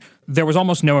 election, there was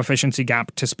almost no efficiency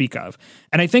gap to speak of.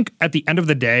 And I think at the end of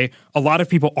the day, a lot of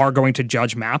people are going to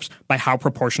judge maps by how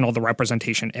proportional the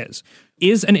representation is.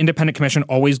 Is an independent commission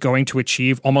always going to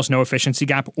achieve almost no efficiency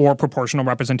gap or proportional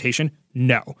representation?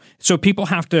 No. So people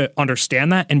have to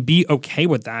understand that and be okay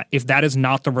with that if that is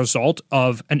not the result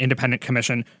of an independent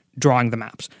commission drawing the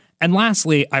maps. And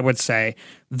lastly, I would say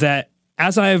that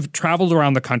as I've traveled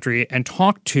around the country and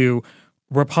talked to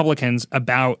Republicans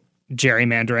about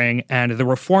gerrymandering and the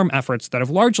reform efforts that have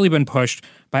largely been pushed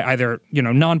by either,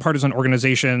 nonpartisan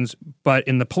organizations, but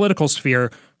in the political sphere,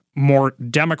 more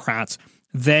Democrats,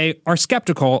 they are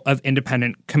skeptical of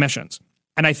independent commissions.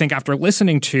 And I think after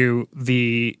listening to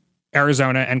the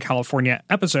Arizona and California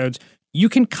episodes, you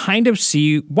can kind of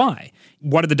see why.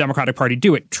 What did the Democratic Party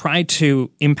do? It tried to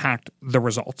impact the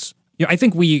results. I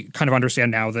think we kind of understand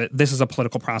now that this is a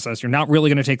political process. You're not really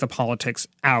going to take the politics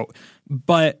out.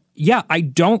 But yeah, I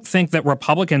don't think that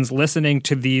Republicans listening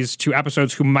to these two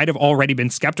episodes who might have already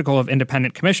been skeptical of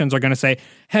independent commissions are going to say,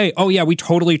 hey, oh yeah, we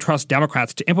totally trust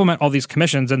Democrats to implement all these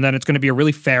commissions, and then it's going to be a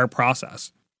really fair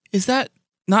process. Is that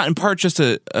not in part just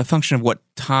a function of what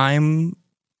time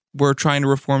we're trying to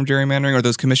reform gerrymandering, or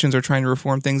those commissions are trying to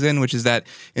reform things in, which is that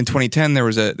in 2010 there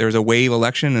was a wave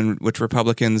election in which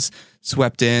Republicans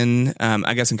swept in.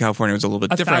 I guess in California it was a little bit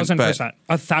different. 1,000%.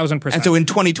 1,000%. And so in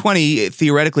 2020,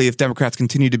 theoretically, if Democrats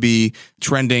continue to be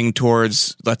trending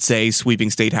towards, let's say,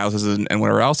 sweeping state houses and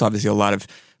whatever else, obviously a lot of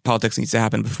politics needs to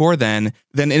happen before then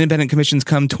independent commissions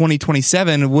come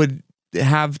 2027 would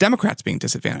have Democrats being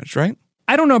disadvantaged, right?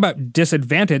 I don't know about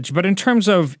disadvantage, but in terms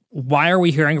of why are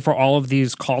we hearing for all of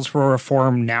these calls for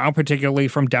reform now, particularly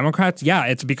from Democrats? Yeah,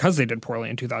 it's because they did poorly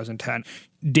in 2010.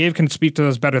 Dave can speak to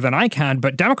this better than I can,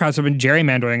 but Democrats have been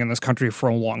gerrymandering in this country for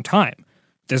a long time.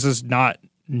 This is not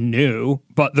new,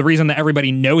 but the reason that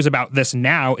everybody knows about this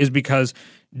now is because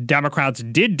Democrats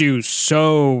did do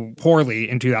so poorly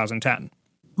in 2010.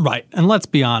 Right. And let's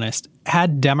be honest,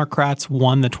 had Democrats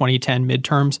won the 2010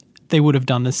 midterms, they would have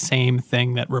done the same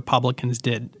thing that Republicans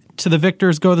did. To the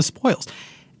victors go the spoils.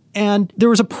 And there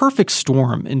was a perfect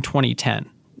storm in 2010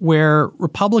 where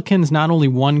Republicans not only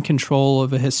won control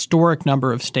of a historic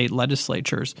number of state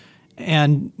legislatures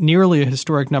and nearly a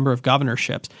historic number of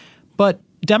governorships, but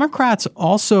Democrats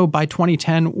also by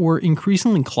 2010 were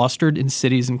increasingly clustered in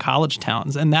cities and college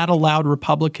towns, and that allowed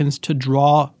Republicans to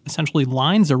draw essentially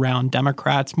lines around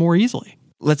Democrats more easily.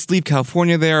 Let's leave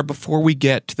California there before we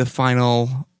get to the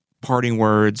final parting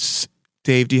words.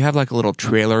 Dave, do you have like a little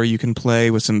trailer you can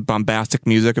play with some bombastic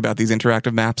music about these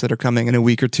interactive maps that are coming in a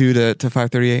week or two to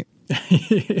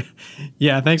 538?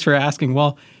 Yeah, thanks for asking.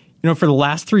 Well, for the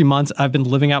last 3 months, I've been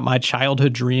living out my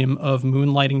childhood dream of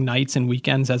moonlighting nights and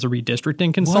weekends as a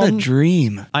redistricting consultant. What a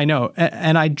dream. I know.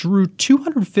 And I drew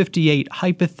 258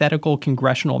 hypothetical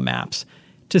congressional maps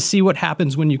to see what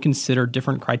happens when you consider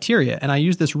different criteria. And I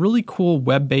use this really cool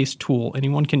web-based tool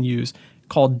anyone can use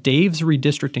called Dave's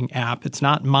Redistricting app. It's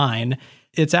not mine.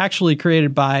 It's actually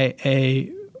created by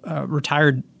a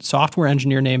retired software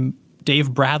engineer named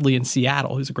Dave Bradley in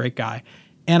Seattle, who's a great guy.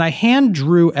 And I hand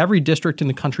drew every district in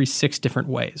the country 6 different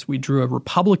ways. We drew a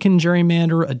Republican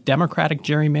gerrymander, a Democratic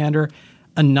gerrymander,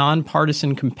 a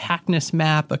nonpartisan compactness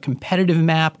map, a competitive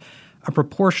map, a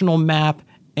proportional map,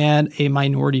 and a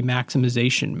minority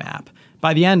maximization map.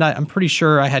 By the end, I'm pretty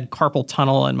sure I had carpal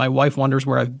tunnel, and my wife wonders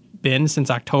where I've been since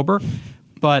October.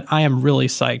 But I am really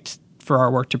psyched for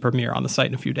our work to premiere on the site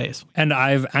in a few days. And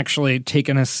I've actually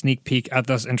taken a sneak peek at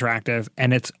this interactive,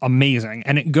 and it's amazing.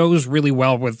 And it goes really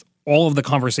well with all of the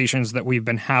conversations that we've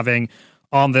been having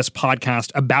on this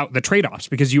podcast about the trade-offs,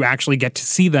 because you actually get to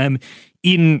see them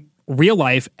in real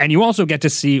life, and you also get to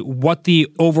see what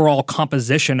the overall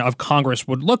composition of Congress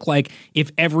would look like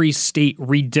if every state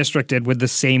redistricted with the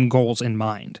same goals in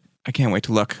mind. I can't wait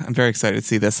to look. I'm very excited to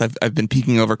see this. I've been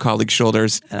peeking over colleagues'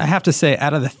 shoulders. And I have to say,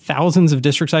 out of the thousands of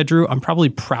districts I drew, I'm probably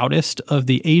proudest of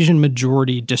the Asian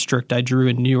majority district I drew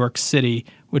in New York City,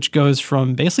 which goes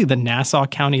from basically the Nassau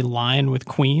County line with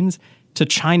Queens to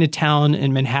Chinatown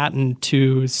in Manhattan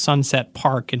to Sunset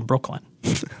Park in Brooklyn.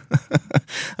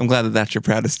 I'm glad that that's your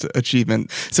proudest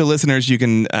achievement. So listeners, you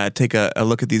can take a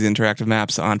look at these interactive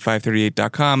maps on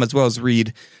 538.com, as well as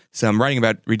read some writing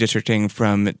about redistricting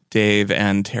from Dave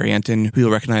and Harry Enton, who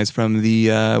you'll recognize from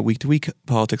the Week to Week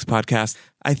Politics podcast.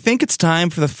 I think it's time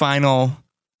for the final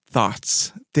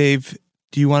thoughts. Dave,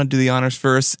 do you want to do the honors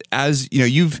first? As you know,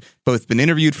 you've both been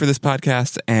interviewed for this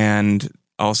podcast and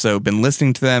also been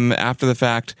listening to them after the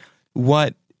fact.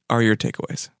 What are your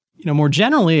takeaways? You know, more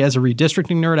generally, as a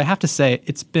redistricting nerd, I have to say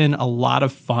it's been a lot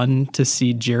of fun to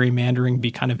see gerrymandering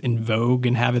be kind of in vogue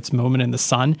and have its moment in the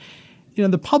sun. You know,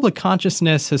 the public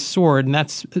consciousness has soared, and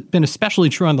that's been especially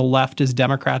true on the left as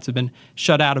Democrats have been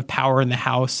shut out of power in the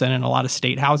House and in a lot of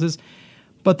state houses.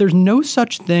 But there's no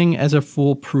such thing as a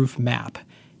foolproof map.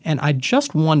 And I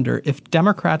just wonder if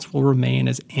Democrats will remain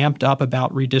as amped up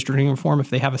about redistricting reform if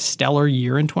they have a stellar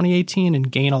year in 2018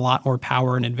 and gain a lot more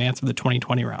power in advance of the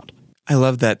 2020 round. I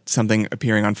love that something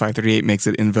appearing on 538 makes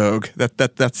it in vogue.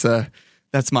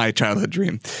 That's my childhood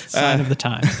dream. Sign of the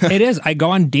time. It is. I go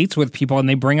on dates with people and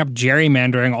they bring up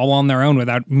gerrymandering all on their own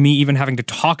without me even having to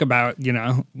talk about, you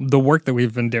know, the work that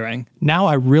we've been doing. Now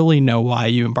I really know why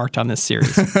you embarked on this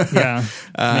series. Yeah.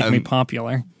 Make me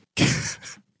popular.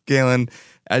 Galen,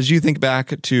 as you think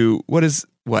back to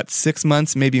 6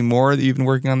 months, maybe more that you've been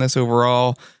working on this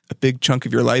overall, a big chunk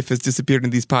of your life has disappeared in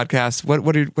these podcasts.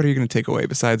 What are you going to take away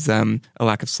besides a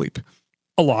lack of sleep?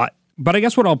 A lot. But I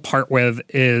guess what I'll part with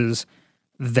is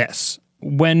this.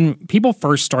 When people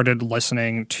first started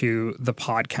listening to the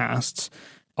podcasts,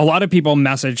 a lot of people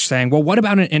messaged saying, well, what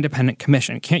about an independent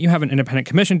commission? Can't you have an independent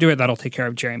commission do it? That'll take care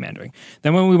of gerrymandering.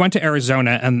 Then when we went to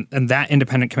Arizona and that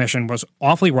independent commission was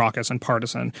awfully raucous and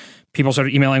partisan, people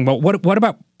started emailing, well, what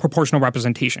about proportional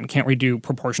representation? Can't we do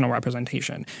proportional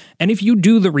representation? And if you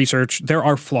do the research, there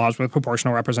are flaws with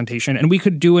proportional representation, and we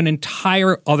could do an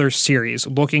entire other series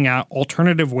looking at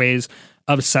alternative ways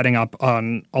of setting up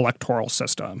an electoral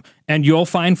system. And you'll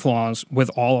find flaws with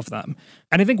all of them.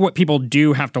 And I think what people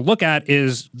do have to look at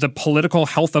is the political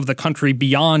health of the country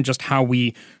beyond just how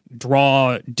we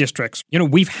draw districts. You know,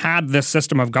 we've had this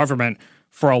system of government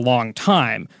for a long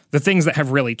time. The things that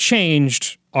have really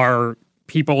changed are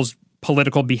people's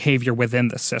political behavior within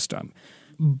the system.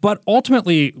 But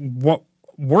ultimately, what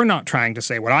we're not trying to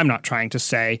say, what I'm not trying to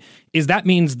say, is that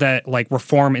means that like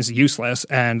reform is useless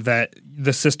and that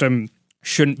the system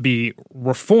shouldn't be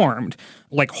reformed.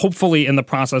 Like, hopefully in the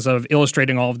process of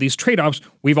illustrating all of these trade-offs,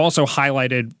 we've also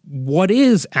highlighted what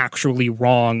is actually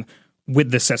wrong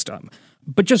with the system.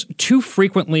 But just too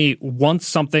frequently, once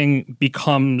something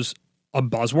becomes a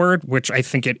buzzword, which I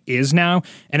think it is now,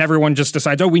 and everyone just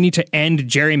decides, oh, we need to end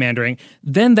gerrymandering,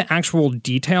 then the actual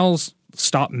details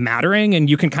stop mattering and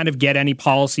you can kind of get any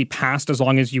policy passed as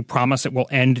long as you promise it will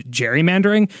end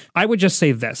gerrymandering. I would just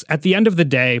say this. At the end of the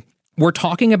day, we're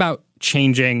talking about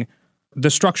changing the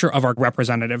structure of our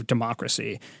representative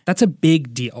democracy. That's a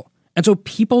big deal. And so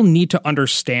people need to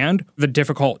understand the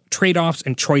difficult trade-offs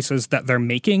and choices that they're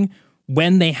making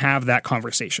when they have that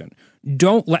conversation.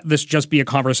 Don't let this just be a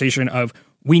conversation of,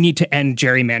 we need to end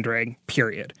gerrymandering,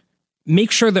 period. Make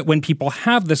sure that when people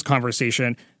have this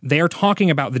conversation, they are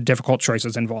talking about the difficult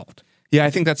choices involved. Yeah,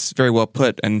 I think that's very well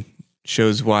put and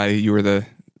shows why you were the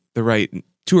right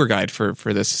tour guide for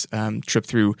this trip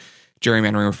through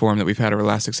gerrymandering reform that we've had over the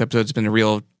last 6 episodes. It's been a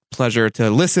real pleasure to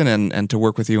listen and to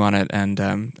work with you on it. And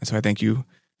so I thank you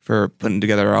for putting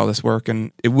together all this work,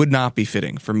 and it would not be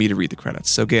fitting for me to read the credits.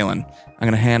 So Galen, I'm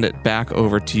going to hand it back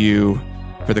over to you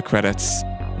for the credits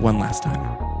one last time.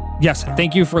 Yes,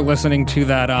 thank you for listening to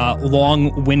that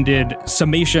long-winded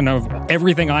summation of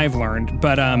everything I've learned.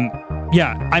 But I'm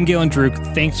Galen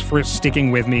Druk. Thanks for sticking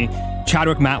with me.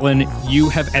 Chadwick Matlin, you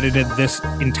have edited this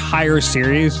entire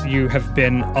series. You have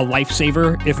been a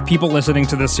lifesaver. If people listening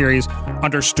to this series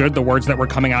understood the words that were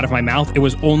coming out of my mouth, it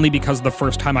was only because the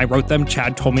first time I wrote them,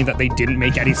 Chad told me that they didn't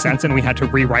make any sense and we had to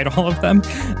rewrite all of them.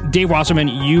 Dave Wasserman,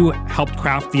 you helped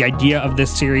craft the idea of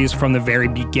this series from the very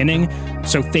beginning.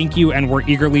 So thank you, and we're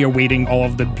eagerly awaiting all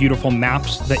of the beautiful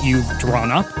maps that you've drawn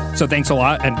up. So thanks a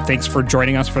lot, and thanks for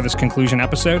joining us for this conclusion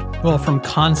episode. Well, from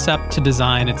concept to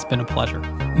design, it's been a pleasure.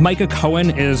 Micah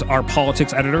Cohen is our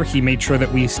politics editor. He made sure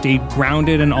that we stayed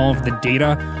grounded in all of the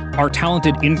data. Our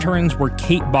talented interns were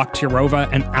Kate Bakhtiarova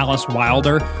and Alice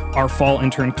Wilder. Our fall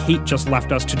intern, Kate, just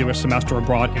left us to do a semester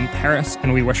abroad in Paris,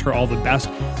 and we wish her all the best.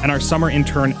 And our summer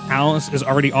intern, Alice, is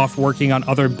already off working on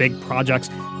other big projects.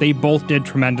 They both did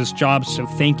tremendous jobs, so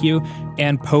thank you.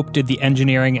 Ann Pope did the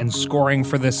engineering and scoring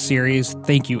for this series.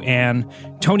 Thank you, Ann.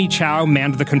 Tony Chow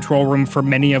manned the control room for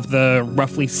many of the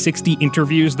roughly 60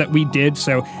 interviews that we did,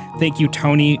 so thank you,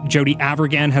 Tony. Jody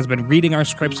Avergan has been reading our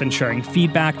scripts and sharing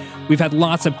feedback. We've had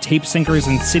lots of tape syncers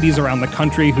in cities around the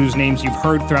country whose names you've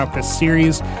heard throughout this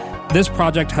series. This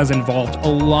project has involved a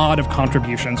lot of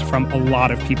contributions from a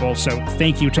lot of people, so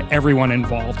thank you to everyone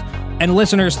involved. And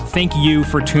listeners, thank you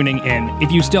for tuning in.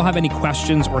 If you still have any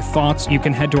questions or thoughts, you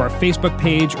can head to our Facebook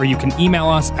page, or you can email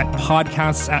us at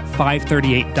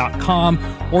podcasts@538.com,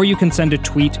 or you can send a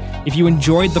tweet. If you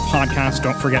enjoyed the podcast,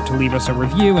 don't forget to leave us a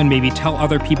review and maybe tell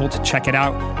other people to check it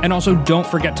out. And also don't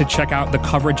forget to check out the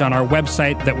coverage on our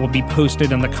website that will be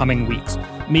posted in the coming weeks.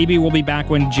 Maybe we'll be back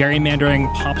when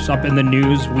gerrymandering pops up in the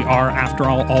news. We are, after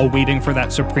all waiting for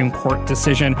that Supreme Court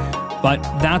decision. But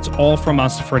that's all from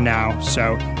us for now.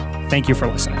 So thank you for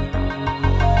listening.